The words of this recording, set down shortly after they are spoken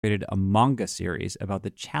created a manga series about the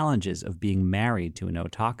challenges of being married to an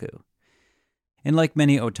otaku. And like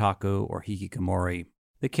many otaku or hikikomori,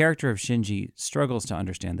 the character of Shinji struggles to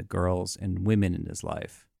understand the girls and women in his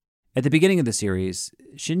life. At the beginning of the series,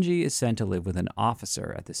 Shinji is sent to live with an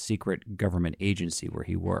officer at the secret government agency where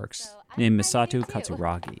he works, named Misato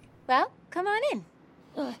Katsuragi. Well, come on in.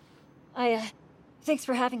 Thanks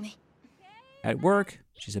for having me. At work,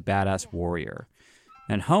 she's a badass warrior.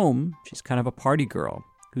 At home, she's kind of a party girl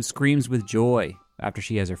who screams with joy after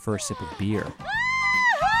she has her first sip of beer.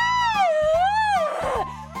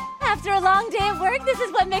 After a long day at work, this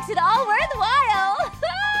is what makes it all worthwhile.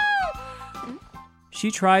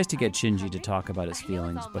 She tries to get Shinji to talk about his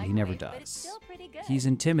feelings, but he never does. He's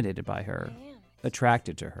intimidated by her,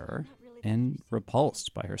 attracted to her, and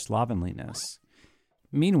repulsed by her slovenliness.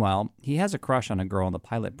 Meanwhile, he has a crush on a girl in the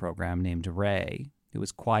pilot program named Ray, who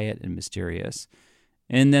is quiet and mysterious.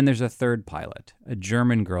 And then there's a third pilot, a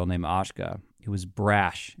German girl named Ashka, who is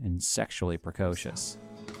brash and sexually precocious.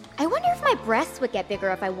 I wonder if my breasts would get bigger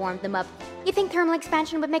if I warmed them up. You think thermal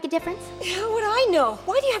expansion would make a difference? How would I know?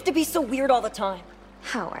 Why do you have to be so weird all the time?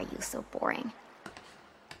 How are you so boring?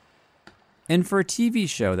 And for a TV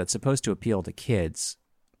show that's supposed to appeal to kids,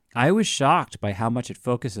 I was shocked by how much it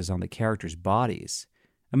focuses on the characters' bodies.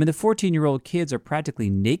 I mean, the 14-year-old kids are practically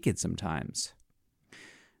naked sometimes.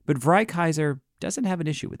 But Vrij Kaiser doesn't have an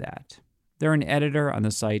issue with that. They're an editor on the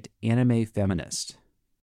site Anime Feminist.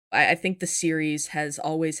 I think the series has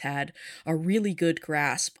always had a really good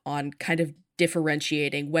grasp on kind of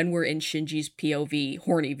differentiating when we're in Shinji's POV,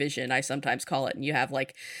 horny vision, I sometimes call it. And you have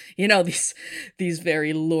these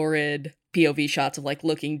very lurid POV shots of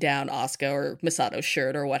looking down Asuka or Misato's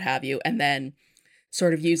shirt or what have you. And then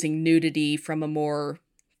sort of using nudity from a more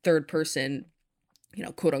third person,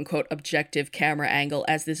 quote unquote, objective camera angle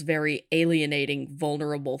as this very alienating,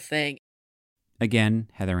 vulnerable thing. Again,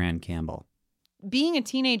 Heather Ann Campbell. Being a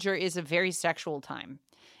teenager is a very sexual time.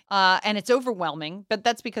 And it's overwhelming, but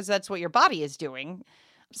that's because that's what your body is doing.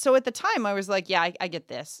 So at the time, I was like, yeah, I get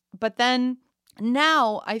this. But then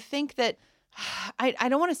now I think that I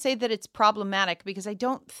don't want to say that it's problematic because I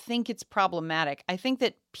don't think it's problematic. I think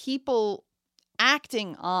that people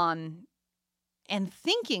acting on and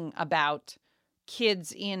thinking about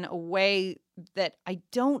kids in a way that I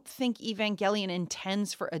don't think Evangelion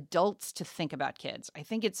intends for adults to think about kids. I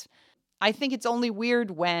think it's only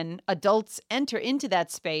weird when adults enter into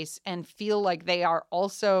that space and feel like they are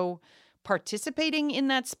also participating in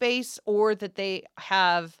that space or that they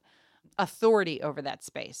have authority over that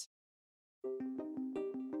space.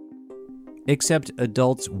 Except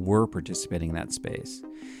adults were participating in that space.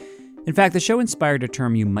 In fact, the show inspired a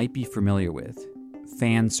term you might be familiar with,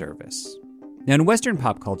 fan service. Now, in Western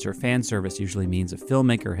pop culture, fan service usually means a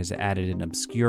filmmaker has added an obscure